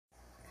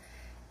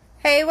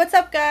Hey, what's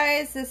up,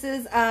 guys? This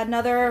is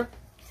another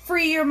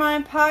Free Your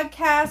Mind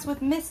podcast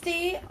with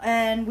Misty,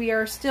 and we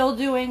are still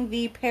doing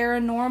the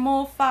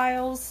Paranormal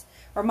Files,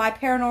 or My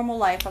Paranormal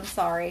Life, I'm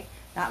sorry.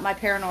 Not My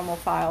Paranormal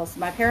Files,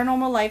 My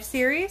Paranormal Life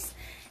series.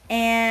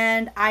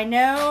 And I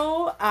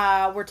know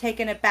we're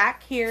taking it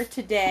back here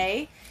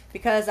today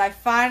because I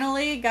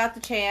finally got the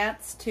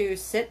chance to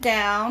sit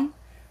down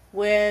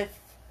with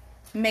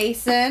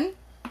Mason,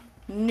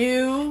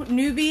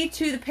 newbie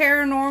to the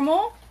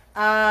paranormal,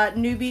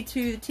 newbie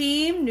to the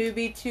team,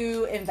 newbie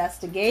to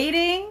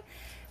investigating,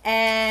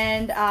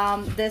 and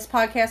this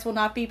podcast will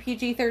not be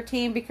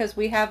PG-13 because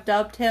we have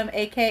dubbed him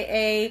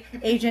AKA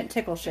Agent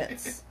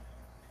Tickleshits.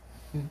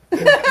 I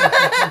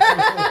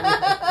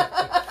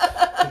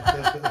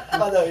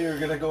thought you were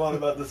going to go on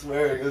about the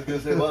swearing. I was going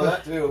to say, well,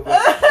 that too, but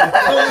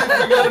I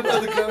totally forgot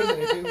about the code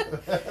name.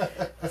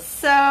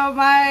 So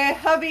my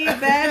hubby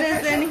Ben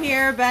is in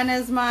here. Ben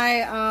is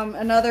my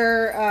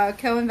another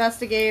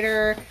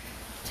co-investigator,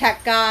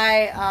 tech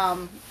guy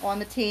on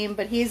the team,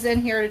 but he's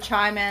in here to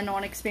chime in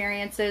on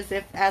experiences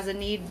if as a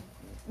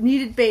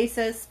needed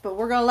basis. But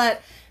we're gonna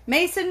let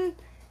Mason,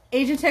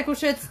 Agent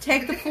Tickleshits,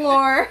 take the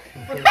floor.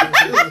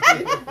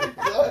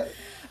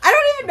 I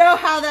don't even know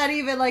how that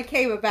even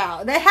came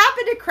about. That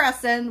happened to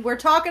Cresson. We're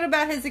talking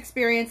about his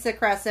experience at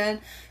Cresson.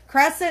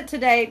 Cresson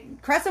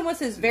was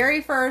his very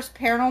first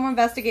paranormal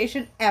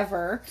investigation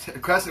ever.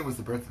 Cresson was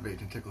the birth of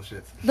Agent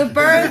Tickleshits.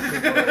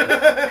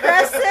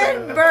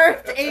 Cresson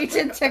birthed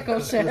Agent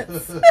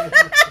Tickleshits.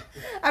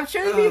 I'm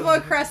sure the people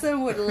at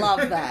Cresson would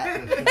love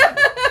that.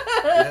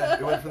 Yeah,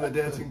 it went from the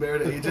dancing bear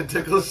to Agent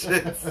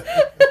Tickleshits.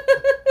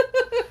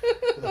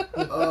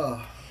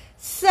 Oh.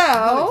 So,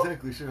 I'm not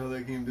exactly sure how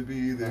that came to be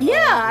either.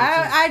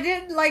 Yeah, I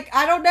didn't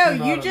I don't know.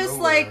 You just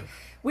nowhere.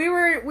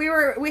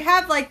 we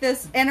have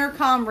this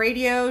intercom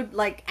radio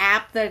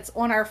app that's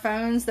on our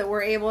phones that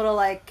we're able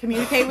to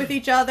communicate with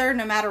each other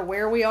no matter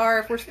where we are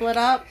if we're split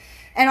up.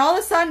 And all of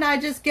a sudden I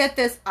just get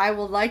this, I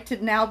would like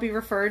to now be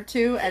referred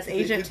to as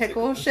Agent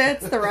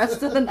Tickleshits the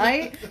rest of the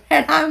night.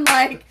 And I'm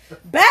like,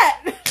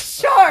 bet!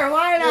 Sure,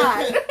 why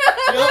not?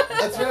 Yep,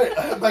 that's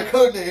right. My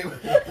code name.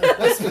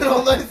 I spent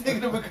all night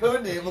thinking of a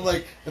code name. I'm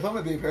like, if I'm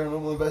going to be a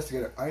paranormal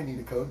investigator, I need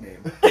a code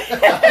name.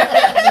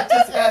 It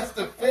just has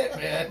to fit,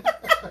 man.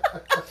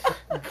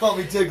 Call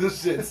me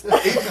Tickleshits.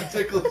 Agent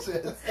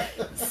Tickleshits.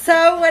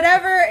 So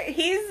whatever,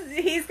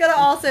 he's going to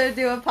also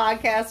do a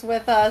podcast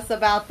with us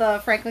about the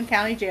Franklin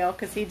County Jail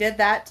because he did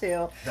that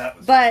too.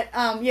 But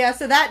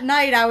so that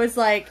night I was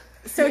I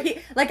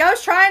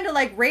was trying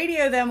to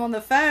radio them on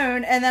the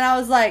phone, and then I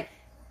was like,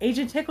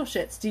 Agent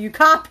Tickleshits, do you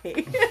copy?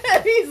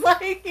 And he's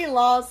like, he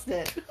lost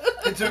it.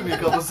 It took me a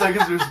couple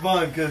seconds to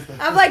respond because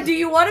I'm like, do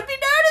you want to be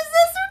known as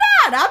this or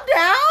not? I'm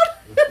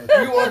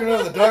down. You're walking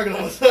around in the dark and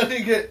all of a sudden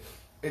you get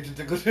Agent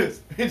Tickleshits.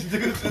 Agent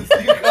Tickleshits,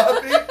 do you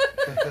copy?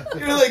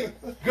 You're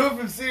go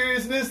from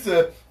seriousness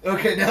to,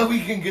 okay, now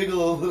we can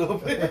giggle a little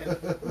bit.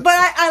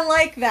 But I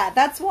like that.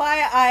 That's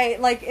why I,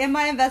 in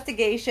my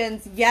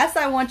investigations, yes,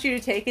 I want you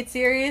to take it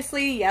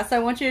seriously. Yes, I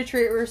want you to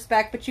treat it with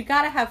respect, but you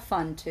gotta have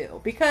fun,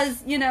 too.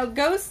 Because,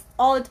 ghosts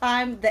all the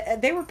time,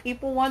 they were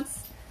people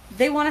once.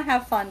 They want to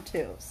have fun,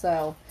 too.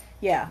 So,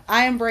 yeah,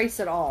 I embrace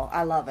it all.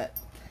 I love it.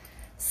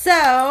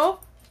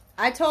 So,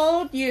 I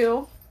told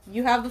you,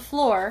 you have the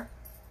floor.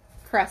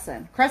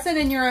 Cresson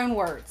in your own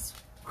words.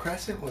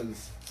 Cresson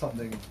was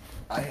something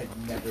I had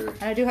never...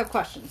 And I do have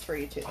questions for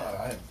you, too.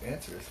 I have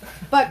answers.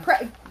 But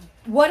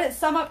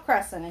sum up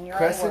Cresson in your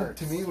own words? Cresson,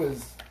 to me,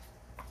 was...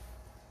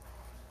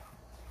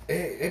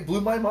 It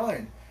blew my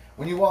mind.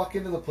 When you walk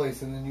into the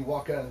place and then you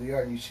walk out of the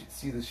yard and you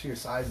see the sheer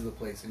size of the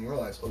place and you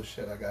realize, oh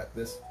shit, I got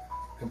this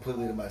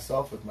completely to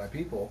myself with my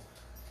people.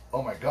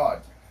 Oh my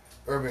god.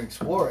 Urban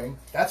exploring,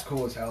 that's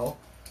cool as hell.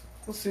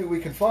 Let's see what we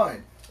can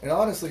find. And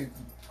honestly...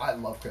 I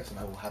love Cresson.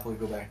 I will happily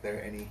go back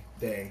there any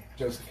day.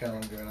 Joseph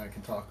Callinger and I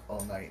can talk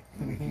all night,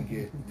 and we can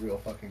get real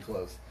fucking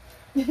close.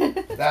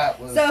 That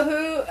was...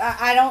 So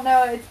I don't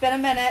know, it's been a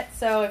minute,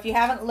 so if you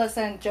haven't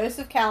listened,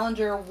 Joseph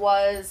Callinger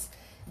was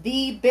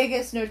the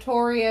biggest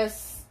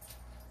notorious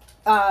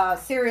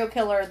serial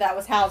killer that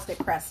was housed at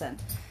Cresson.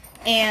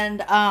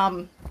 And,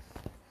 I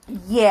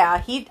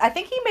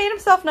think he made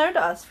himself known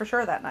to us for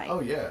sure that night.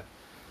 Oh, yeah.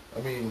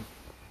 I mean...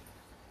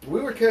 We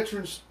were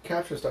capturing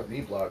stuff in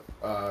E-Block,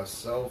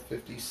 cell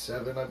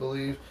 57, I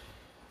believe.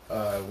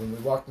 When we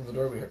walked in the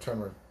door, we heard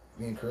Tremor,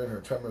 me and Corinne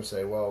heard Tremor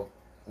say, well,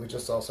 we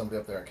just saw somebody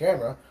up there on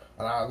camera.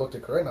 And I looked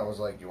at Corinne, I was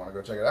like, you want to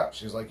go check it out?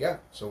 She's like, yeah.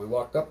 So we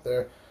walked up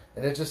there,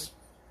 and it just,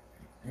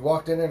 you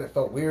walked in there and it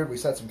felt weird. We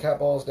set some cat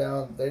balls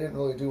down. They didn't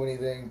really do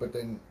anything, but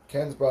then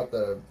Ken's brought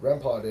the REM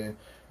pod in,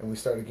 and we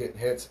started getting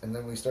hits, and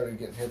then we started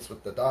getting hits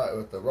with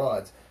the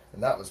rods,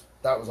 and that was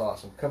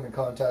awesome. Come in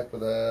contact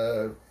with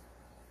a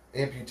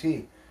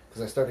amputee.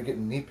 Because I started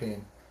getting knee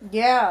pain.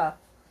 Yeah.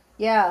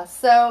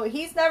 So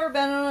he's never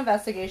been on an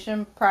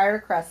investigation prior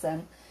to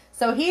Cresson.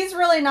 So he's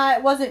really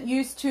wasn't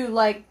used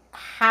to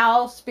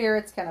how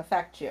spirits can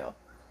affect you.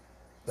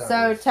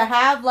 To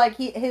have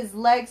his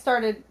leg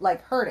started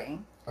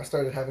hurting. I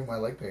started having my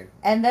leg pain.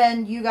 And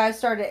then you guys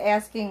started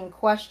asking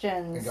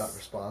questions. And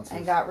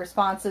got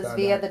responses.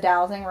 Via the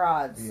dowsing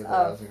rods.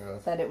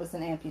 That it was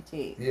an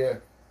amputee. Yeah.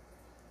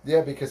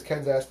 Yeah, because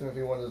Ken's asked him if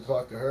he wanted to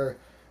talk to her.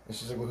 And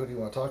she's like, well, who do you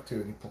want to talk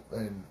to?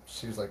 And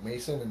she was like,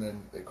 Mason. And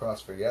then it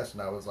crossed for yes.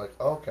 And I was like,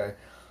 oh, okay.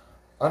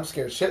 I'm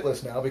scared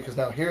shitless now because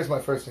now here's my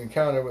first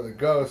encounter with a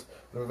ghost.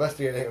 I'm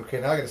investigating.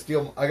 Okay, now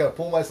I got to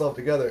pull myself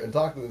together and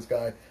talk to this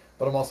guy.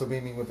 But I'm also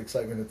beaming with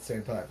excitement at the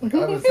same time. Like,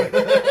 I was like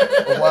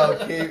a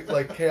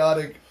wild,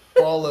 chaotic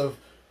ball of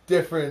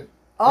different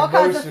all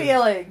emotions. Kinds of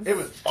feelings. It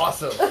was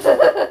awesome.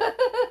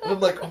 And I'm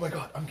like, oh my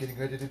god, I'm getting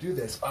ready to do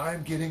this.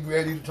 I'm getting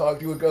ready to talk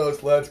to a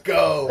ghost. Let's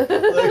go.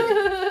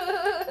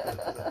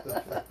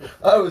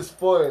 I was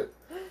for it.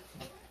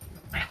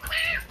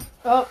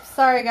 Oh,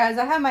 sorry guys.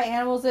 I have my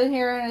animals in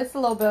here and it's a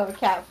little bit of a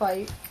cat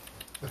fight.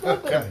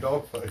 Cat and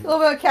dog fight. A little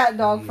bit of cat and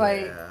dog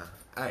fight.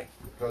 Hey,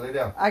 go lay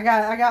down. I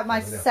got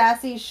my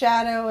sassy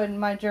Shadow and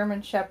my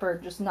German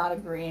Shepherd just not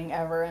agreeing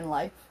ever in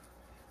life.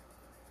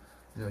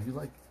 Yeah, you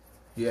like...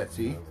 Yeah,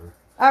 see?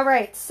 All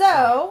right,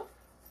 so...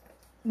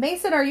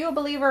 Mason, are you a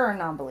believer or a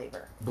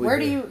non-believer? Where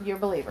do you're a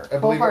believer?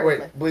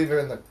 Believer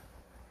in the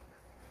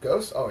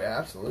ghosts? Oh, yeah,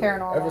 absolutely.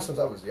 Paranormal. Ever since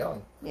I was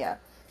young. Yeah.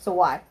 So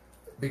why?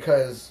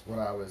 Because when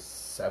I was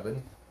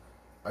 7,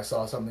 I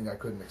saw something I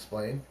couldn't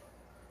explain.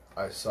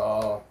 I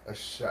saw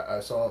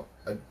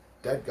a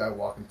dead guy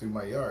walking through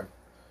my yard.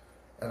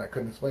 And I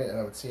couldn't explain it. And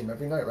I would see him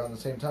every night around the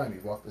same time.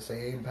 He'd walk the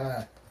same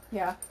path.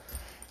 Yeah.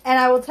 And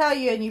I will tell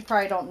you, and you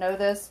probably don't know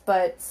this,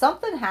 but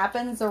something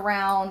happens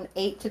around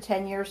 8 to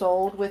 10 years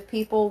old with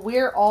people.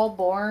 We're all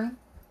born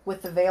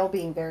with the veil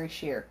being very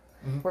sheer.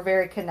 Mm-hmm. We're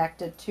very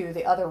connected to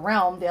the other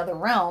realm. The other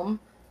realm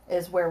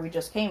is where we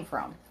just came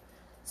from.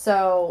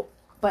 So,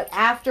 but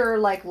after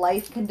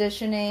life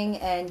conditioning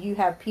and you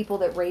have people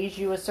that raise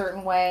you a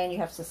certain way and you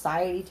have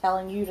society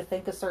telling you to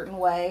think a certain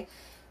way,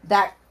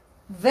 that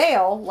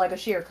veil, like a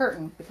sheer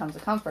curtain, becomes a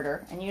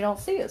comforter and you don't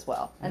see as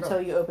well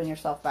until you open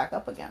yourself back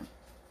up again.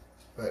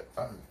 But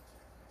I've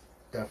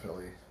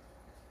definitely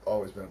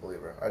always been a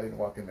believer. I didn't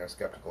walk in there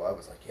skeptical. I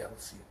was like, yeah,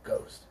 let's see a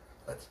ghost.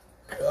 Let's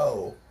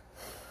go.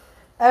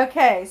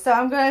 Okay, so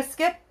I'm going to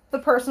skip the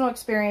personal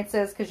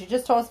experiences because you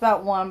just told us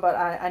about one, but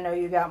I know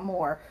you got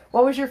more.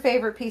 What was your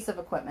favorite piece of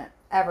equipment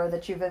ever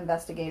that you've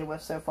investigated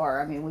with so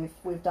far? I mean,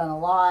 we've done a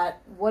lot.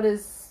 What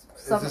is...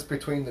 Is this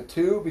between the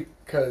two?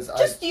 Because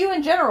just you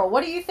in general.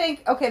 What do you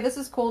think? Okay, this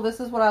is cool. This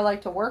is what I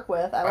like to work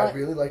with. I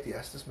really like the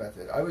Estes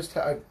method.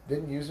 I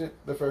didn't use it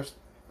the first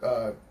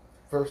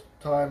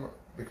time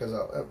because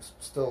it was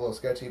still a little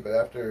sketchy, but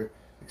after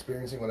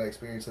experiencing what I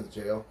experienced at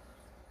the jail,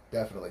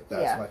 definitely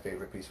that's my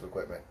favorite piece of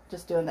equipment.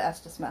 Just doing the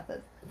Estes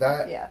method.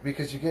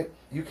 Because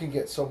you can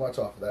get so much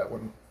off of that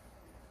one.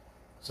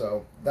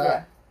 So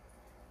that's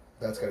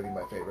got to be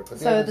my favorite.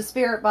 But the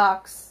spirit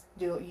box,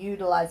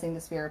 utilizing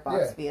the spirit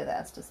box via the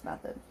Estes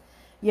method.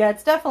 Yeah,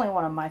 it's definitely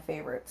one of my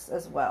favorites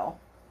as well.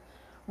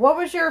 What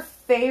was your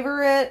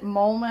favorite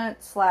moment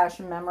 /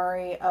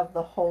 memory of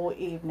the whole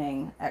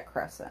evening at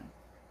Cresson?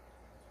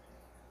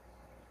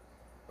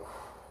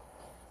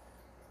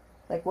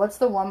 What's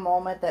the one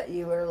moment that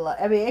you were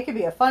like... I mean, it could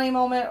be a funny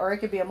moment or it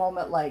could be a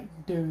moment like,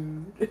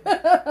 dude.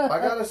 I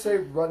gotta say,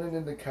 running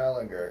into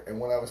Callagher, and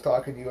when I was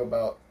talking to you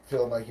about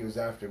feeling like he was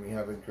after me,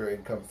 having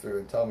Corinne come through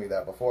and tell me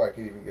that before I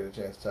could even get a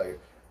chance to tell you.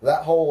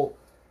 That whole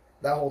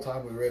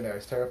time we were in there,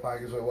 as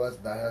terrifying as it was,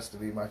 that has to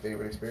be my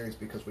favorite experience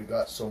because we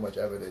got so much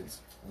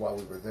evidence while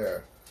we were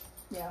there.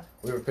 Yeah.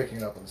 We were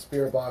picking up on the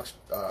spirit box.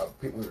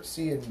 We were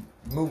seeing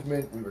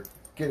movement. We were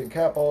getting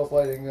cat balls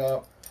lighting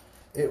up.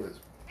 It was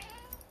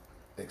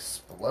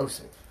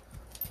explosive.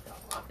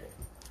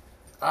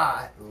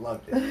 I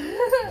loved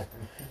it.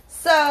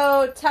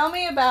 So tell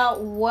me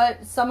about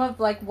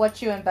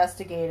what you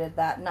investigated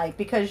that night,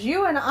 because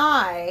you and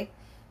I,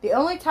 the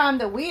only time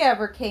that we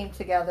ever came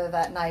together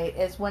that night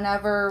is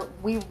whenever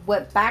we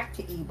went back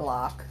to E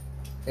Block.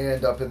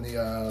 And up in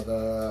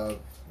the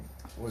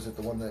was it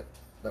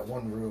that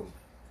one room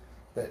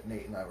that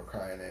Nate and I were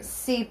crying in?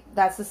 C,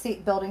 that's the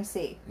C, building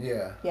C.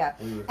 Yeah. Yeah.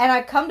 And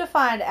I come to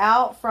find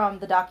out from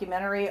the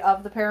documentary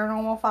of the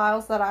Paranormal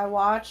Files that I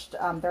watched,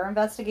 their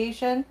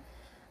investigation,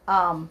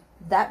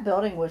 that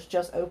building was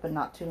just opened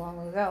not too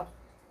long ago.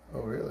 Oh,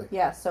 really?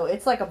 Yeah, so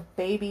it's like a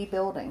baby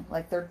building.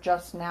 They're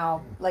just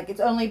now, it's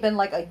only been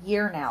a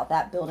year now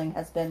that building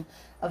has been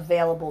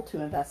available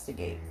to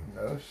investigate.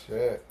 No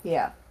shit.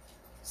 Yeah.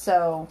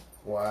 So.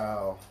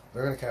 Wow.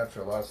 They're going to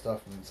capture a lot of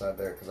stuff from inside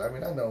there. Because, I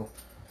mean, I know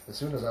as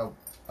soon as I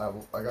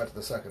got to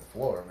the second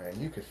floor,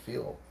 man, you could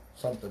feel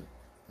something.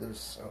 It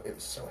was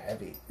so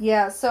heavy.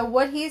 Yeah, so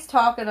what he's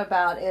talking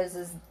about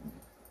is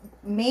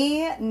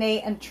me,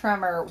 Nate, and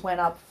Tremor went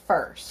up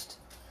first.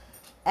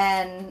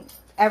 And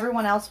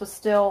everyone else was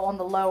still on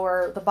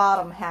the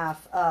bottom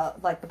half,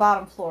 the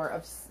bottom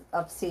floor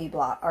of C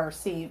block, or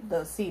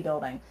the C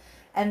building.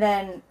 And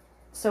then,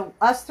 so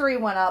us three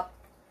went up,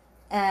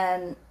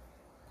 and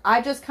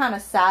I just kind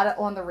of sat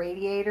on the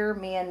radiator,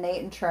 me and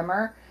Nate and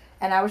Tremor,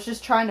 and I was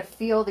just trying to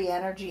feel the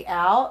energy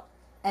out.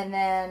 And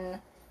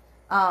then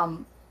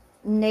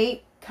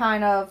Nate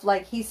kind of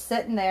like he's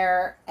sitting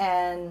there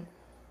and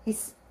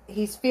he's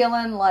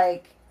feeling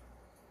like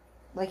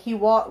we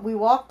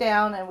walked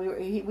down and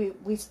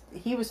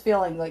he was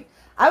feeling like,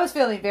 I was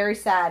feeling very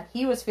sad,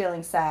 he was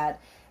feeling sad,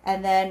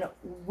 and then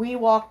we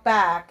walked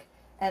back,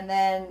 and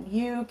then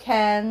you,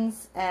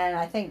 Ken's, and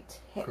I think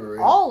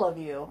all of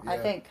you, I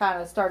think,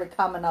 kind of started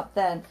coming up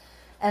then,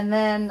 and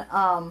then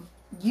I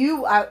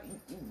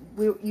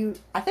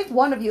think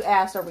one of you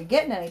asked, "Are we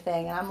getting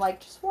anything?" And I'm like,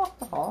 "Just walk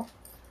the hall."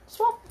 Just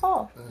walk the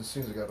hall. And as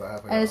soon as I got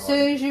back,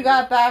 you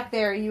got back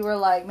there, you were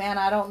like, "Man,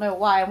 I don't know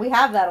why." And we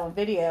have that on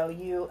video.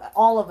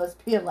 All of us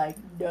being like,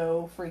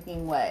 "No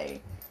freaking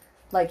way!"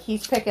 Like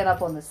he's picking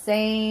up on the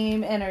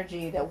same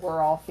energy that we're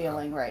all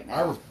feeling right now.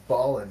 I was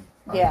bawling.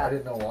 I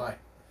didn't know why.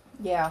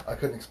 Yeah. I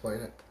couldn't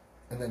explain it,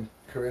 and then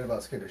Corinne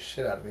about scared the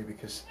shit out of me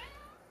because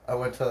I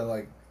went to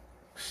like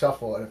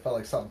shuffle and it felt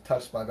like something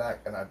touched my back,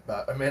 and I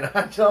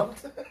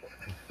jumped.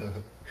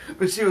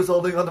 But she was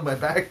holding onto my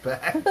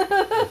backpack.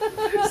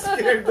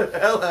 Scared the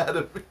hell out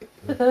of me.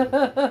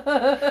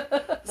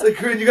 It's like,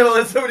 Corinne, you gotta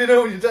let somebody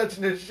know when you're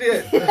touching their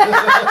shit. Because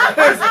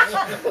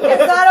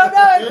I don't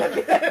know, it could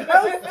be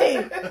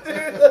ghosty.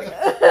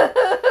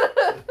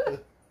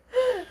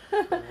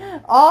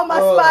 All my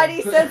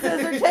spidey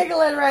senses are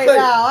tingling right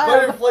now.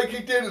 Butterfly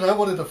kicked in and I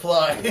wanted to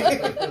fly.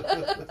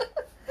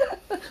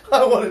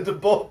 I wanted to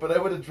bolt, but I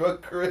would have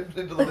drug Corinne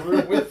into the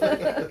room with me.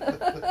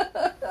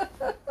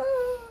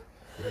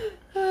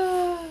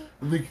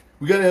 Like,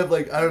 we gotta have,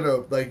 like, I don't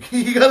know, like,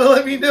 you gotta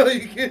let me know.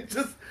 You can't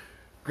just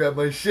grab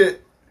my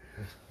shit.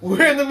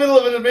 We're in the middle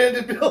of an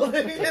abandoned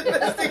building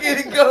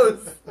investigating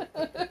ghosts.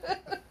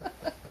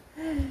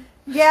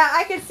 Yeah,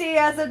 I could see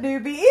as a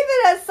newbie,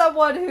 even as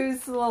someone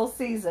who's a little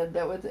seasoned,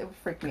 it would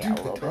freak me out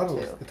a little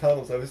bit too. The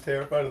tunnels, I was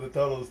terrified of the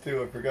tunnels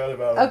too. I forgot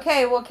about them.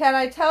 Okay, well, can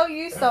I tell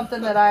you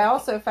something that I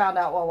also found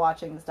out while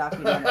watching this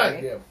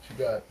documentary? Yeah, what you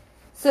got?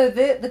 So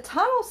the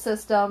tunnel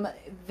system,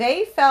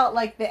 they felt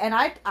like, and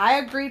I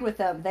agreed with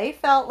them, they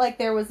felt like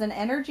there was an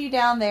energy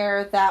down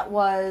there that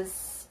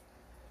was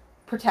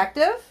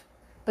protective,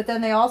 but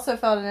then they also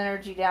felt an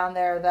energy down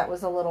there that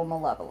was a little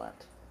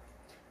malevolent.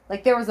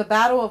 Like there was a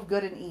battle of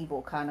good and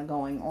evil kind of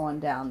going on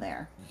down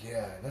there.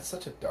 Yeah, that's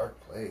such a dark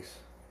place.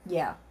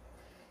 Yeah.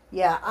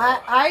 Yeah,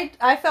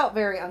 I felt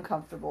very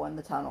uncomfortable in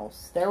the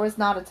tunnels. There was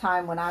not a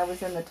time when I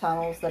was in the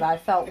tunnels that I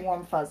felt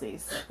warm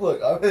fuzzies.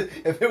 Look,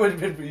 if it would have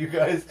been for you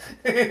guys,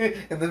 and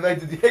the fact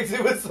that the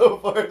exit was so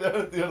far down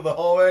at the end of the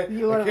hallway,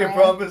 I can't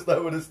promise I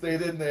would have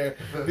stayed in there.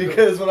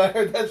 Because when I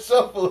heard that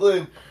shuffle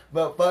in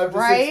about 5 to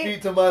 6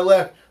 feet to my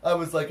left, I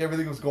was like,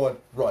 everything was going,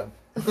 run.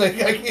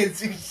 Like, I can't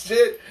see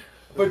shit.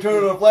 If I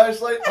turn on a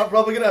flashlight, I'm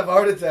probably going to have a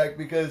heart attack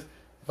because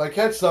if I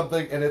catch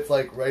something and it's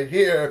like right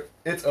here,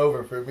 it's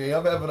over for me.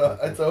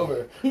 It's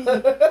over. You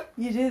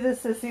do the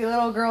sissy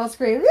little girl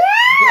scream.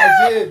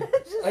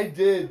 I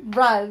did.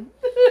 Run.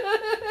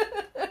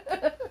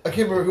 I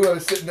can't remember who I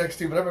was sitting next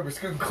to, but I remember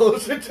scooting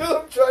closer to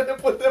them, trying to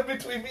put them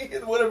between me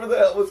and whatever the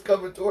hell was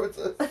coming towards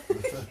us.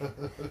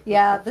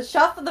 Yeah, the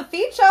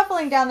feet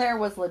shuffling down there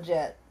was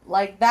legit.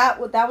 Like that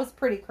was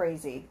pretty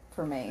crazy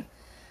for me.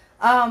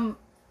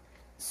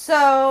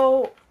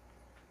 So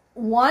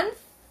one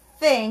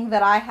thing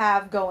that I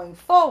have going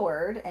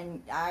forward,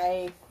 and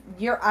I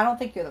don't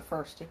think you're the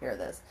first to hear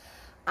this.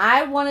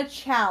 I want to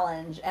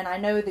challenge, and I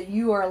know that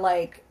you are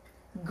like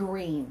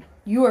green.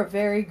 You are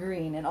very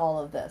green in all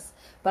of this.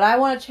 But I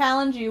want to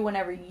challenge you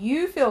whenever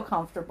you feel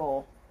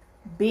comfortable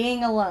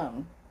being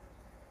alone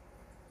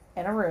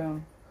in a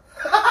room.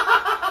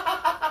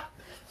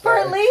 For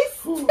at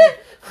least I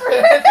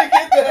had to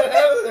get that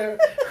out of there.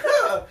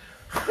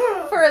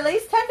 For at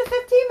least 10 to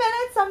 15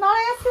 minutes. I'm not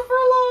asking for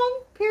a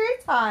long period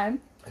of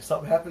time. If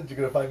something happens, you're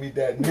gonna find me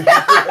dead.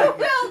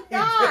 Well,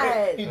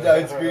 God. He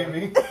died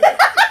screaming.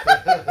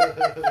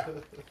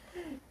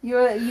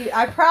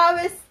 I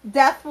promise,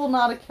 death will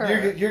not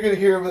occur. You're gonna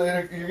hear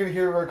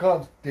our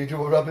comms. Danger,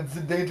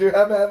 Robinson, danger!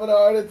 I'm having a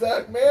heart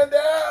attack. Man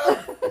down.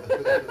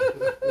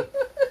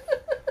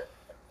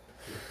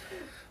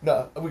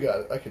 No, we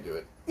got it. I can do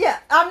it. Yeah,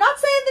 I'm not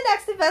saying the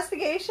next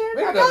investigation.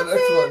 Maybe I'm not not the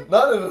next saying, one.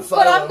 Not an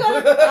asylum. But I'm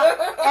gonna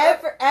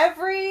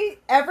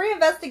every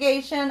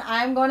investigation.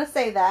 I'm going to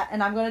say that,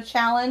 and I'm going to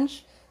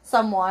challenge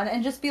someone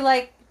and just be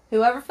like,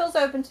 whoever feels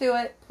open to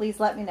it, please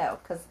let me know,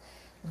 because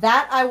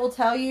that, I will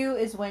tell you,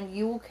 is when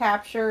you will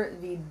capture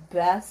the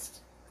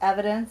best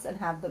evidence and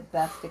have the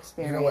best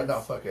experience. You know what? No,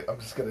 fuck it. I'm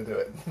just gonna do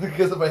it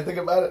because if I think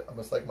about it, I'm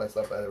gonna psych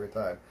myself out every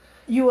time.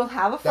 You will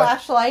have a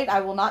flashlight.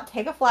 I will not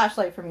take a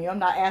flashlight from you. I'm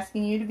not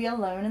asking you to be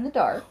alone in the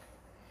dark.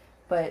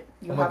 But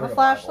you have a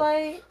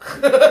flashlight. You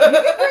can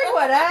bring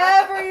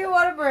whatever you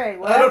want to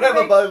bring. I don't have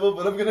a Bible,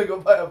 but I'm going to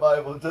go buy a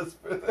Bible just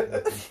for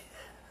this.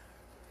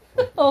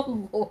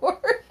 Oh,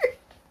 Lord.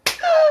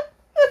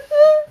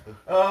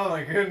 Oh,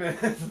 my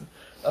goodness.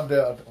 I'm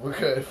down. We're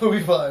good. We'll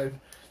be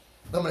fine.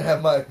 I'm going to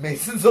have my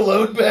Mason's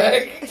Alone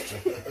bag.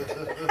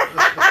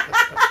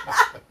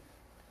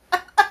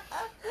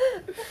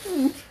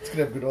 It's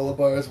going to have granola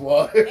bars,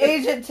 water.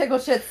 Agent Tickle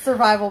Shit's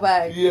survival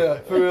bag. Yeah,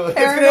 for real.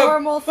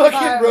 Paranormal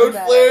fucking road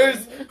bag.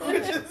 flares.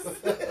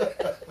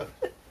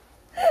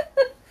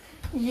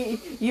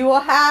 You will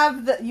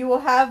have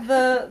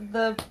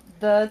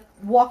the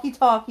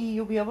walkie-talkie.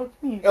 You'll be able to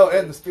communicate. Oh,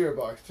 and the spirit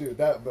box too.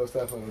 That most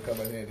definitely will come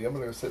in handy. I'm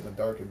gonna go sit in the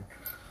dark and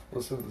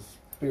listen to the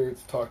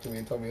spirits talk to me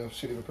and tell me how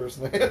shitty of a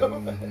person I am.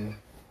 Mm-hmm.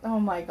 Oh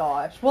my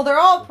gosh. Well, they're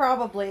all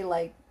probably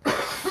like,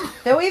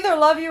 they'll either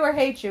love you or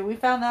hate you. We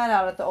found that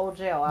out at the old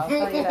jail. I'll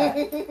tell you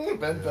that.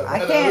 Ben found I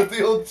that can't- out at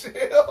the old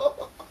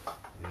jail.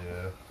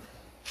 Yeah.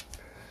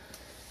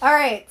 All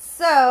right,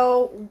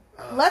 so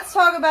let's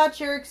talk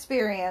about your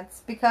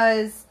experience,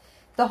 because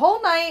the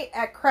whole night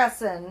at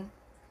Cresson,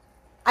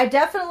 I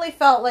definitely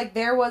felt like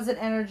there was an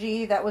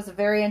energy that was a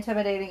very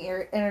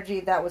intimidating energy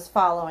that was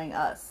following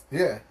us.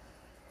 Yeah.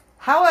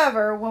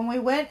 However, when we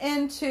went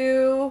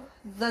into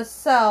the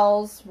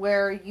cells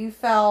where you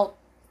felt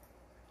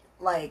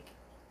like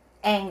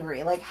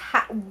angry, like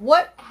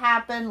what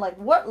happened, like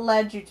what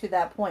led you to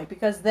that point?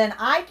 Because then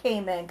I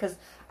came in, because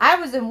I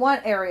was in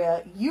one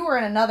area, you were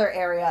in another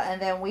area,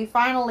 and then we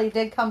finally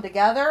did come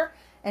together,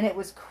 and it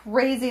was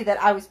crazy that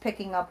I was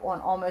picking up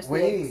on almost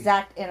the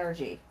exact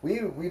energy.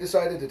 We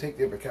decided to take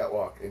the upper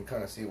catwalk and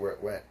kind of see where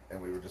it went, and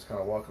we were just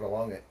kind of walking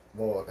along it.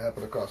 Well, it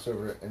happened to cross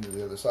over into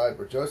the other side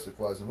where Joseph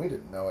was, and we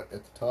didn't know it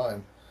at the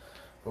time.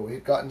 But we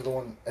had gotten to the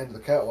one end of the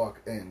catwalk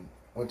and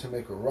went to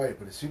make a right,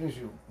 but as soon as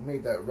you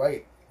made that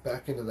right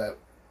back into that,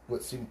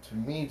 what seemed to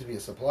me to be a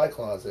supply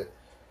closet,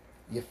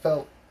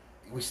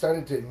 we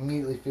started to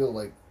immediately feel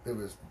like there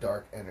was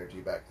dark energy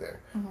back there.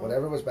 Mm-hmm.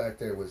 Whatever was back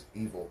there was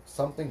evil.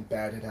 Something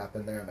bad had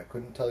happened there, and I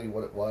couldn't tell you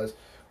what it was,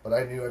 but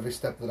I knew every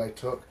step that I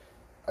took,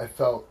 I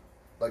felt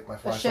like my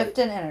flashlight. A shift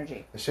in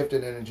energy. A shift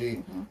in energy.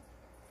 Mm-hmm.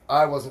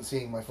 I wasn't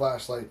seeing my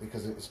flashlight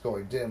because it was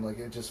going dim. Like,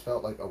 it just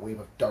felt like a wave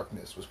of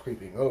darkness was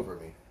creeping over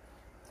me.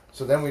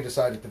 So then we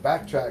decided to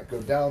backtrack,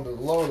 go down to the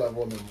lower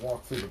level, and then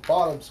walk through the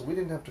bottom, so we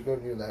didn't have to go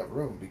near that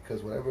room,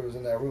 because whatever was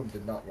in that room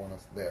did not want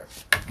us there.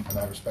 And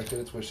I respected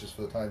its wishes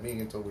for the time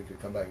being until we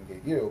could come back and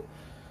get you.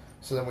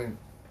 So then we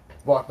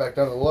walked back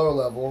down to the lower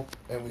level,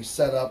 and we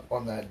set up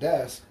on that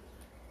desk,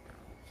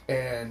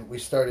 and we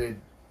started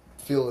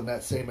feeling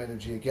that same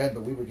energy again,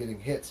 but we were getting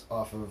hits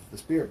off of the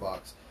spirit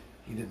box.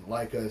 He didn't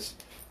like us.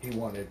 He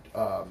wanted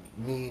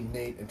me,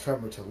 Nate, and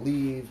Tremor to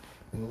leave,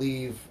 and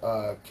leave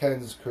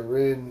Ken's,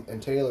 Corinne,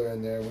 and Taylor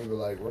in there. We were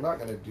like, we're not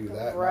going to do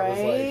that. Right. And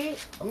I was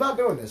like, I'm not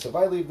doing this. If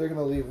I leave, they're going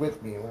to leave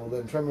with me. Well,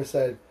 then Tremor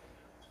said,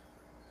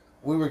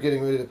 we were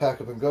getting ready to pack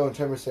up and go, and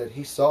Tremor said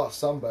he saw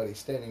somebody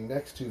standing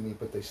next to me,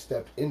 but they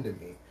stepped into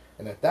me.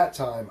 And at that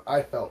time,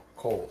 I felt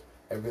cold.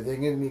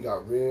 Everything in me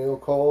got real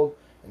cold,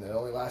 and it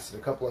only lasted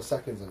a couple of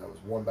seconds, and I was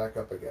warmed back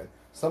up again.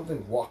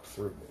 Something walked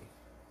through me.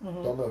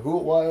 Mm-hmm. Don't know who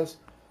it was,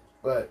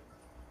 but...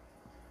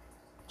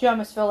 Do you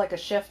almost feel like a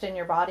shift in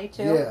your body,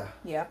 too? Yeah.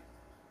 Yeah.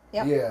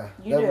 Yep. Yeah.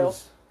 You do.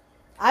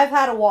 I've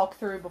had a walk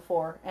through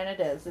before, and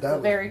it is. It's That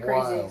a very was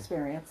crazy wild.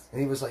 experience.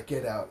 And he was like,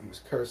 get out. He was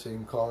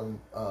cursing,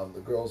 calling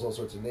the girls all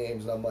sorts of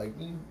names, and I'm like,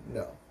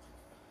 no.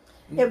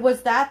 It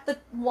was that the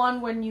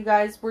one when you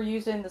guys were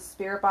using the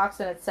spirit box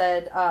and it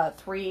said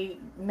 3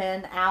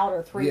 men out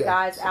or 3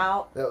 guys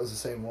out? That was the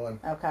same one.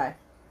 Okay.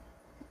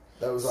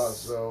 That was us,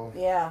 so...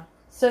 Yeah.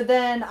 So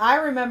then I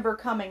remember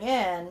coming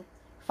in,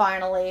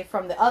 finally,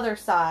 from the other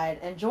side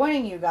and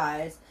joining you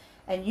guys,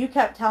 and you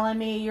kept telling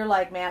me, you're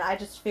like, man, I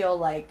just feel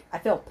like, I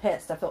feel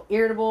pissed. I feel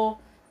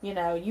irritable. You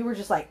know, you were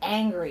just like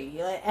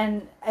angry.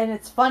 And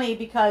it's funny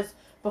because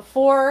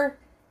before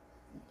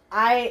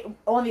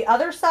on the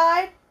other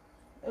side,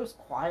 it was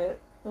quiet.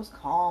 It was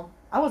calm.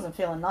 I wasn't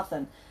feeling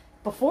nothing.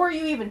 Before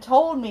you even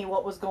told me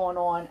what was going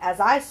on, as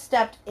I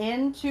stepped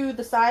into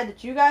the side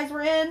that you guys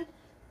were in,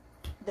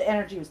 the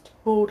energy was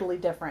totally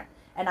different.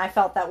 And I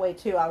felt that way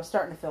too. I was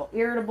starting to feel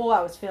irritable.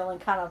 I was feeling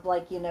kind of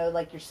like,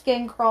 like your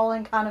skin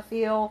crawling kind of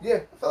feel. Yeah,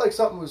 I felt like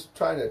something was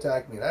trying to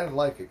attack me, and I didn't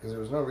like it because there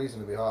was no reason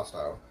to be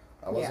hostile.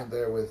 I wasn't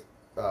there with...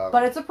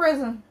 but it's a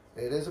prison.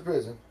 It is a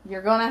prison.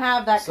 You're going to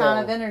have that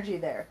kind of energy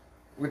there.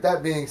 With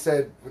that being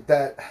said,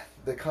 that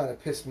kind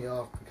of pissed me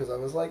off because I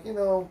was like,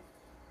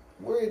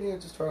 we're in here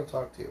just trying to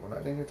talk to you. We're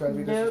not in here trying to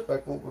be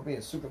disrespectful. We're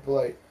being super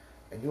polite,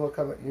 and you're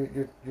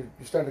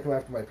starting to come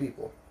after my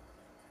people.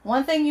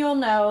 One thing you'll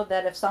know,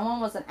 that if someone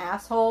was an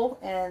asshole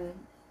in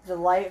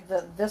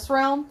this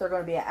realm, they're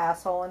going to be an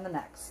asshole in the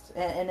next.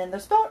 And in the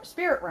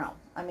spirit realm,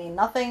 I mean,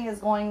 nothing is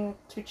going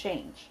to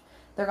change.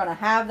 They're going to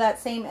have that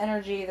same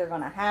energy. They're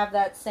going to have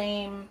that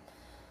same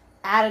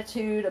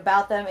attitude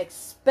about them,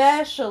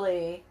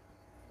 especially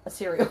a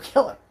serial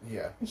killer.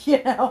 Yeah.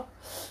 Yeah,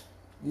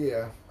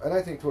 and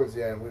I think towards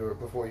the end,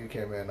 before you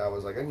came in, I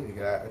was like, I need to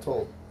get out. I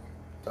told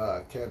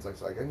Ken's, I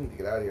need to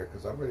get out of here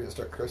because I'm ready to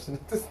start cursing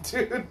at this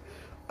dude.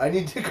 I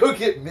need to go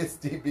get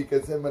Misty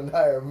because him and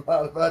I are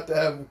about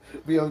to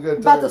be on good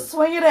terms. About to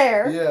swing it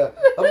air. Yeah,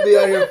 I'm going to be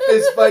out here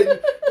fist fighting.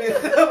 I'm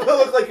going to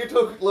look like your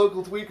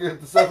local tweaker at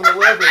the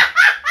 7-Eleven.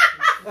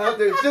 Out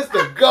there just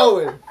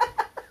going.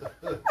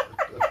 Yep,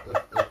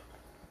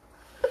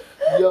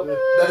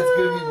 that's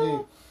going to be me.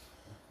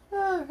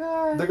 Oh,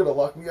 God. They're going to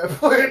lock me up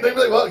for it. They're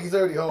like, well, he's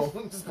already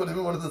home. Just put him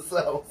in one of the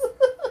cells.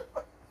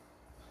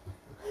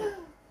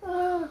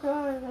 Oh,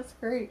 God, that's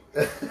great.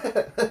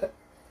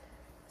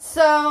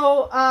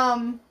 So,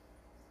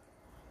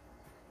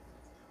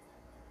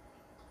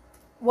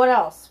 What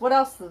else? What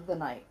else of the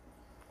night?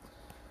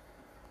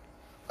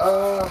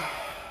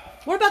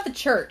 What about the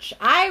church?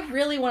 I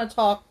really want to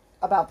talk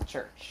about the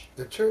church.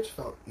 The church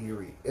felt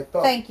eerie. It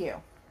felt. Thank you.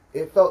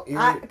 It felt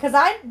eerie Because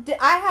I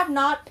have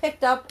not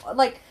picked up,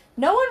 like,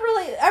 no one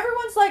really.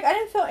 Everyone's like, I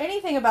didn't feel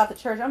anything about the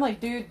church. I'm like,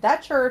 dude,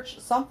 that church,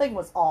 something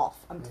was off.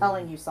 I'm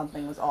telling you,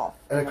 something was off.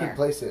 And I couldn't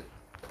place it.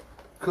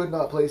 Could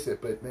not place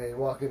it, but man,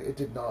 walking, it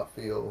did not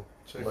feel.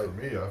 Say like, for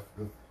me, I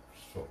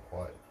just felt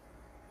quiet.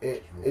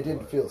 It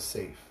didn't feel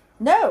safe.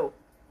 No.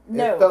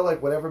 It felt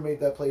like whatever made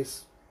that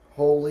place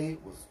holy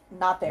was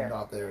not there.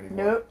 Not there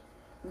anymore.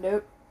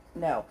 Nope.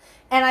 No.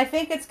 And I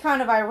think it's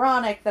kind of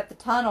ironic that the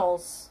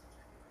tunnels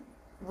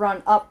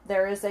run up.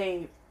 There is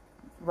a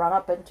run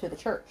up into the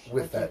church.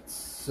 With that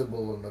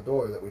symbol on the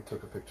door that we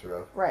took a picture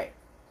of. Right.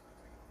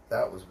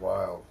 That was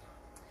wild.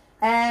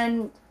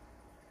 And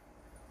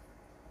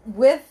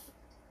with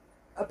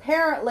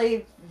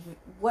apparently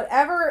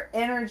whatever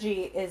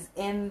energy is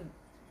in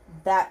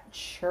that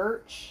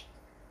church,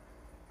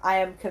 I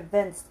am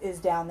convinced is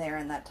down there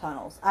in that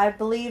tunnels. I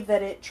believe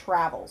that it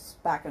travels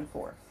back and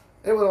forth.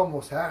 It would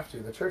almost have to.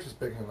 The church is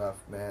big enough,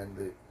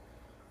 man.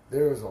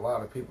 There was a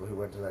lot of people who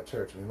went to that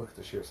church. I mean, look at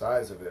the sheer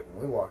size of it.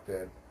 When we walked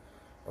in,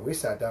 and we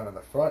sat down in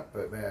the front,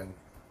 but man,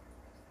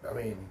 I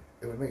mean,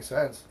 it would make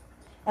sense.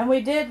 And we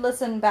did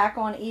listen back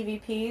on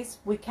EVPs.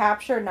 We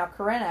captured, now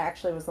Corinna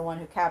actually was the one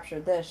who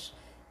captured this.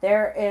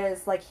 There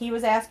is, like, he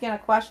was asking a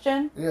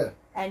question. Yeah.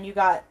 And you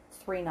got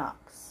 3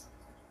 knocks.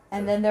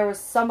 And then there was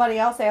somebody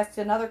else asked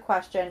another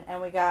question, and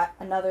we got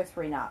another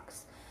 3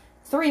 knocks.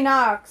 3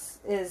 knocks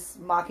is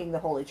mocking the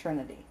Holy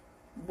Trinity,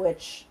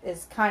 which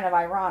is kind of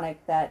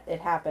ironic that it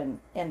happened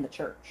in the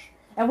church.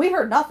 And we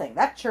heard nothing.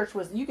 That church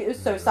was, it was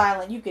so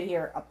silent you could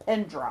hear a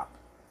pin drop.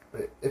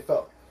 It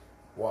felt,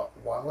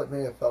 while it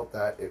may have felt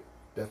that, it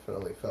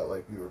definitely felt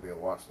like we were being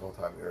watched the whole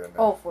time we were in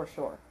there. Oh, for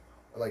sure.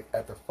 Like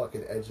at the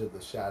fucking edge of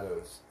the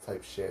shadows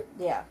type shit.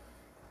 Yeah.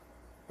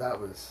 That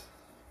was...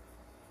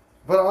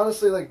 But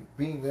honestly, like,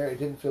 being there, it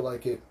didn't feel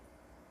like it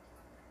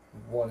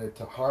wanted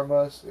to harm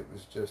us. It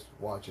was just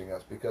watching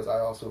us, because I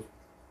also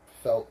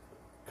felt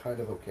kind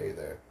of okay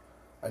there.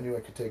 I knew I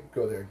could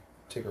go there and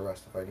take a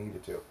rest if I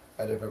needed to,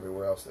 out of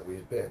everywhere else that we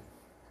had been.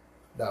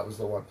 That was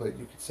the one place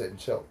you could sit and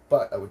chill,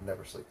 but I would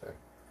never sleep there.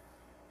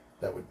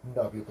 That would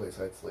not be a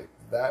place I'd sleep.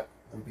 That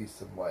would be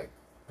some, like,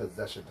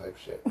 possession type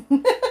shit.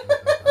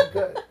 I'm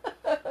good.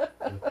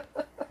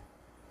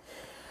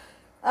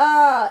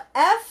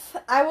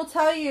 I will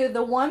tell you,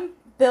 the one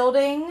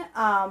building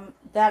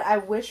that I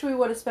wish we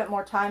would have spent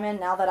more time in,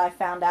 now that I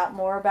found out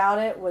more about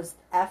it, was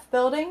F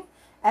building.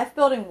 F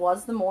building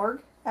was the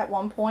morgue at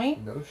one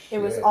point. No shit.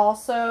 It was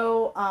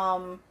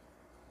also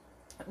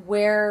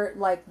where,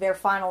 like, their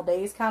final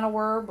days kind of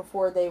were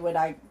before they would,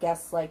 I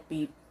guess, like,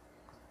 be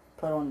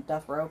put on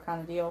death row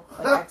kind of deal,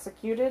 like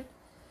executed.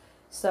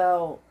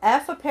 So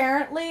F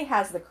apparently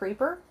has the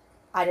creeper.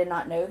 I did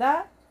not know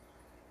that.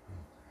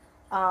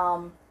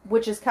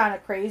 Which is kind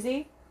of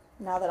crazy.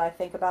 Now that I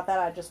think about that,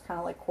 I just kind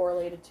of like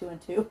correlated 2 and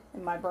 2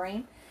 in my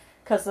brain.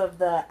 Because of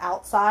the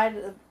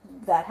outside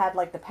that had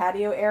like the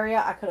patio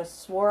area, I could have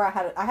swore I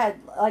had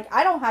like,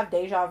 I don't have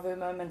deja vu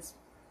moments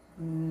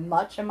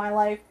much in my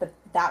life, but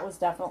that was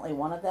definitely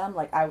one of them.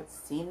 Like, I've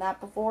seen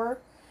that before.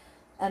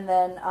 And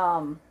then,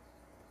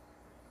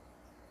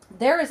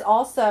 there is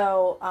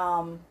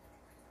also,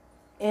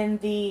 in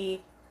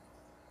the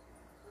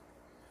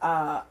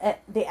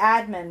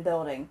admin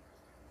building,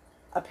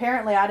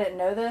 apparently I didn't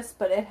know this,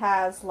 but it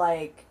has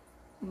like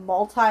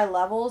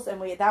multi-levels,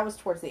 and that was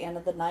towards the end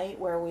of the night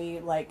where we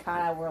like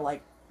kind of were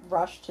like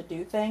rushed to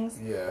do things.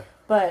 Yeah.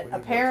 But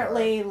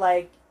apparently,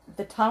 like,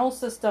 the tunnel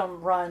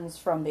system runs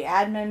from the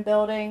admin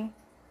building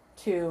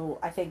to,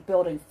 I think,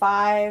 building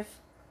 5,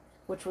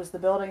 which was the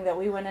building that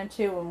we went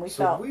into when we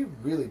felt... So we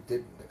really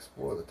didn't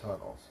explore the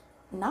tunnels.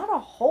 Not a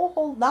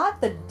whole,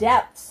 not the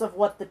depths of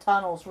what the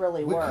tunnels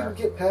really were. We couldn't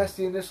get past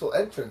the initial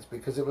entrance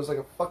because it was like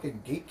a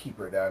fucking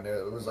gatekeeper down there.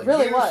 It was like,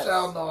 really you was.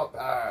 shall not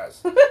pass.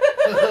 Some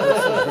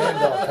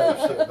Gandalf type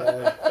shit,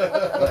 man.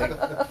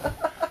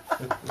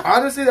 Like,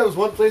 honestly, that was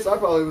one place I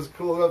probably was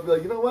cool enough to be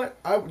like, you know what?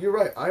 You're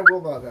right. I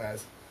will not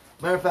pass.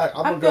 Matter of fact,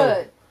 I'm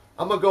gonna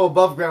go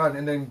above ground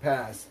and then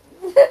pass.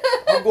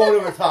 I'm going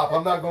to the top.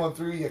 I'm not going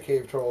through you,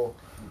 cave troll.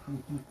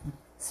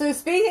 So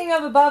speaking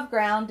of above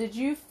ground, did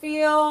you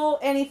feel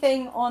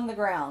anything on the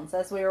grounds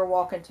as we were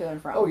walking to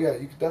and from? Oh yeah,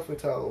 you could definitely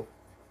tell.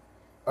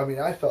 I mean,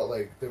 I felt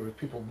like there were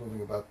people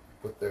moving about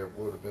what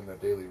would have been their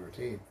daily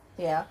routine.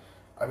 Yeah.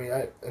 I mean,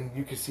 and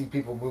you could see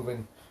people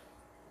moving.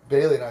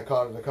 Bailey and I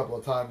caught it a couple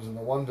of times in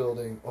the one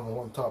building on the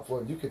one top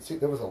floor. You could see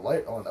there was a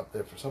light on up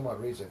there for some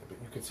odd reason, but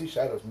you could see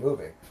shadows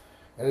moving,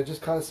 and it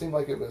just kind of seemed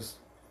like it was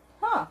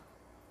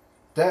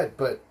dead,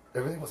 but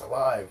everything was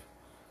alive.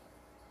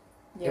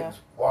 Yeah. It was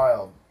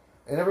wild.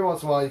 And every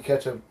once in a while, you'd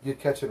catch an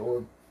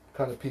orb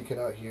kind of peeking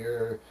out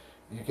here.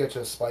 You catch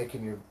a spike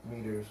in your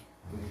meters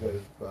when you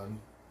guys run.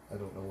 I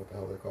don't know what the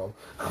hell they're called.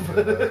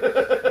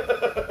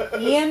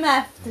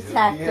 EMF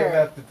detector.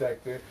 EMF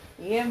detector.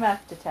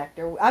 EMF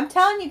detector. I'm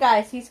telling you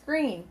guys, he's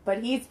green,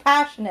 but he's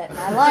passionate, and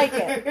I like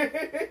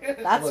it.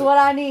 That's what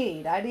I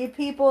need. I need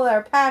people that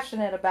are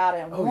passionate about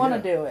it and want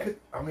to do it.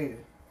 I mean,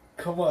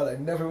 come on, I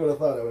never would have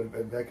thought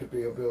that could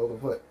be able to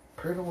put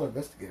paranormal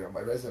investigator on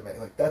my resume.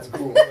 Like, that's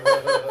cool.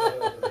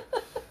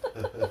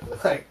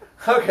 Like,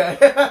 okay.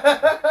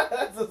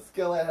 That's a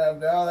skill I have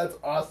now. That's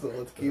awesome.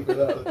 Let's keep it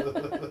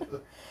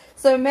up.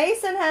 So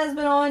Mason has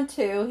been on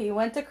too. He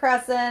went to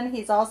Cresson.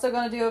 He's also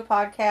going to do a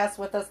podcast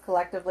with us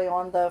collectively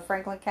on the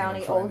Franklin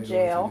County Old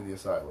Jail. To the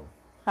asylum.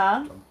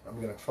 Huh?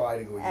 I'm going to try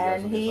to go with you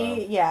and guys to the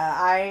asylum.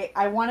 Yeah,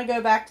 I want to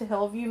go back to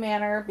Hillview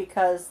Manor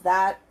because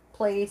that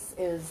place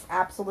is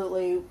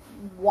absolutely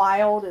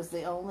wild, is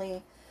the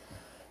only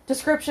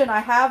description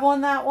I have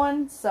on that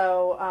one.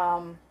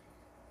 So,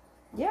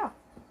 yeah.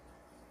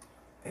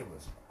 It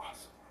was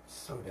awesome.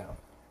 So down.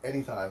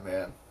 Anytime,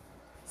 man.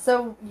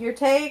 So, your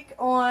take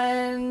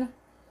on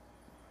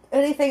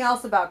anything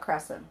else about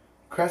Cresson?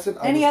 Cresson.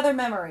 Any other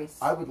memories?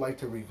 I would like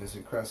to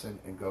revisit Cresson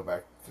and go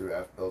back through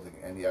F building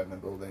and the admin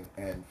building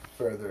and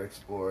further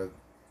explore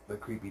the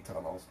creepy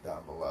tunnels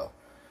down below.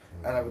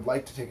 And I would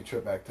like to take a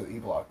trip back to the E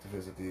Block to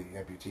visit the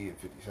amputee in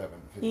 57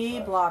 and 55. E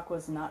Block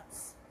was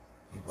nuts.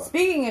 E-Block.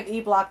 Speaking of E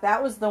Block,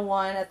 that was the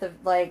one at the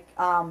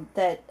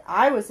that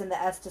I was in the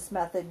Estes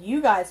method.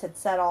 You guys had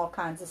set all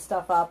kinds of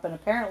stuff up, and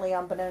apparently,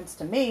 unbeknownst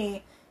to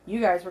me, you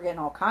guys were getting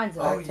all kinds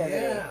of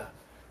activity.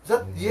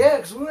 Yeah,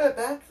 because we went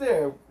back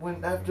there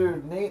when after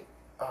Nate,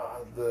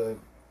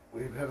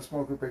 we had a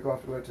small group break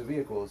off to go out to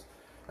vehicles.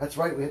 That's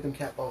right, we had them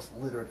cat balls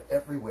littered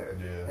everywhere,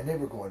 and they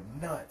were going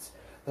nuts.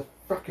 The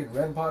fucking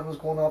REM pod was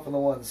going off on the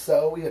one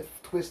cell. We had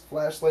twist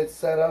flashlights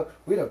set up.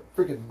 We had a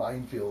freaking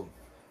minefield.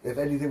 If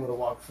anything would have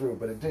walked through,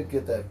 but it did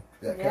get that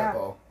cat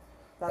ball.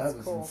 That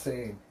was cool.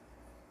 insane.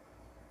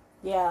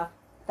 Yeah,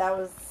 that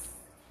was.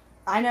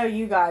 I know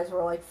you guys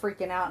were like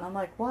freaking out, and I'm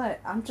like, what?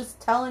 I'm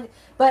just telling you.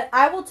 But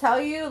I will tell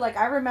you, like,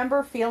 I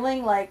remember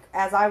feeling like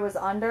as I was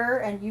under,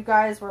 and you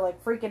guys were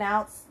like freaking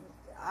out.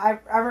 I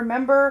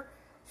remember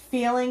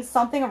feeling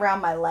something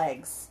around my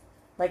legs.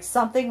 Like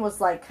something was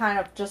like kind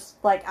of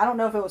just like, I don't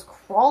know if it was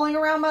crawling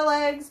around my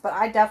legs, but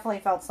I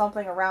definitely felt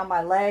something around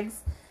my legs.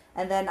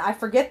 And then I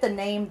forget the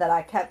name that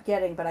I kept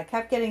getting, but I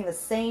kept getting the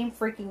same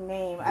freaking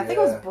name. I think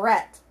it was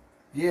Brett.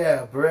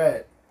 Yeah,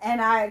 Brett.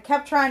 And I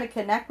kept trying to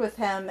connect with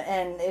him,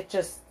 and it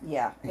just, He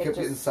kept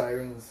getting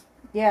sirens.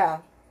 Yeah.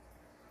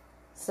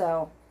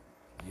 So.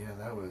 Yeah,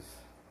 that was.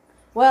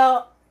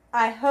 Well,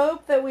 I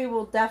hope that we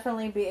will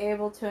definitely be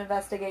able to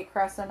investigate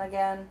Cresson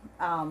again.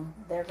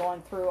 They're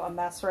going through a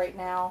mess right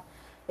now.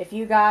 If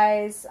you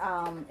guys,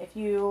 if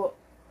you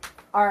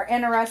are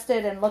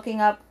interested in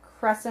looking up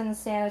Cresson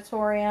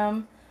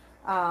Sanitorium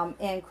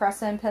in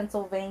Cresson,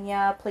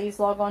 Pennsylvania, please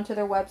log on to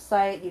their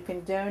website. You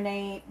can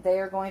donate. They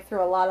are going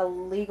through a lot of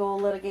legal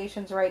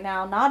litigations right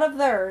now. Not of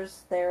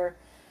theirs.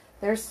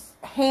 There's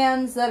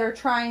hands that are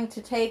trying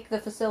to take the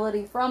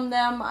facility from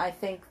them. I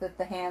think that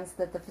the hands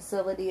that the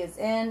facility is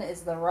in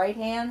is the right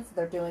hands.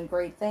 They're doing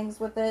great things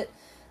with it.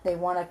 They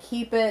want to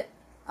keep it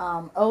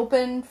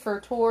open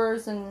for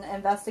tours and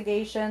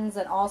investigations,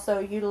 and also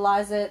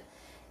utilize it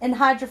in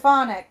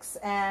hydroponics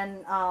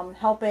and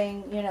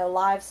helping,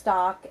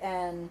 livestock.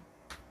 And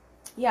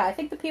yeah, I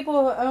think the people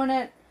who own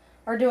it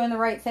are doing the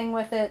right thing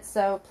with it.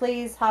 So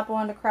please hop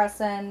on to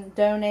Cresson,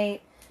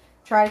 donate,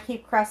 try to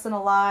keep Cresson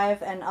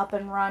alive and up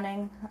and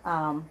running,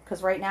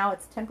 because right now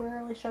it's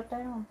temporarily shut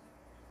down.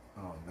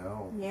 Oh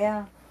no.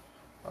 Yeah.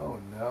 Oh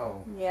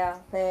no. Yeah,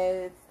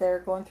 they're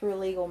going through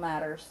legal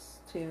matters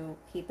to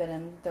keep it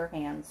in their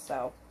hands.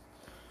 So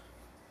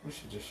we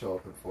should just show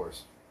up in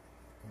force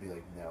and be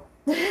like,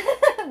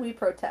 no. We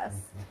protest.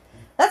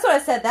 That's what I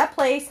said. That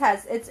place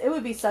it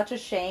would be such a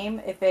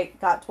shame if it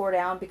got tore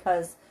down,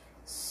 because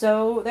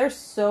there's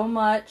so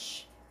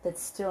much that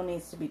still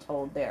needs to be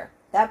told there.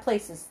 That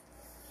place is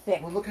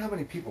thick. Well, look how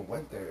many people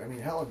went there. I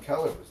mean, Helen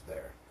Keller was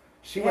there.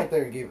 She went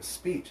there and gave a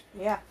speech.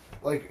 Yeah.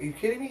 Like, are you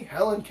kidding me?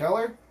 Helen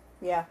Keller?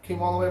 Yeah.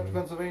 Came all the way up to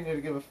Pennsylvania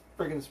to give a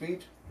friggin'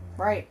 speech?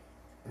 Right.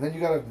 And then you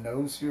got a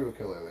known serial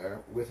killer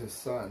there with his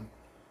son.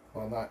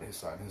 Well, not his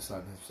son. His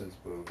son has since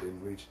moved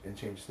and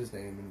changed his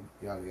name and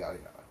yada, yada,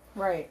 yada.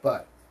 Right.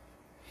 But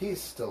he's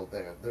still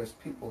there. There's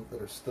people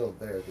that are still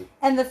there.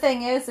 And the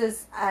thing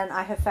is, and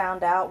I have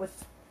found out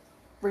with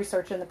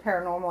researching the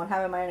paranormal and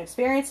having my own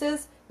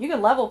experiences, you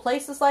can level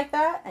places like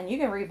that and you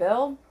can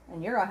rebuild,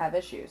 and you're going to have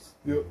issues.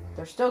 Yep.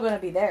 They're still going to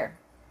be there.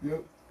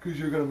 Yep. Because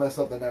you're going to mess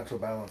up the natural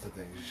balance of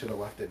things. You should have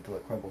left it until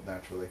it crumbled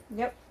naturally.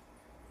 Yep.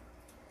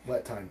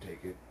 Let time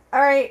take it.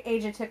 All right,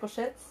 Agent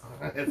Tickleshits.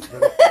 It's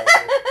been a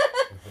pleasure.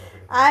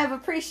 I have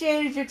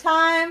appreciated your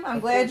time. I'm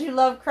glad you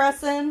love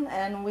Cresson,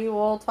 and we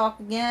will talk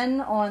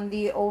again on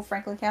the Old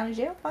Franklin County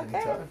Jail podcast.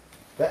 Anytime.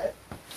 Bet.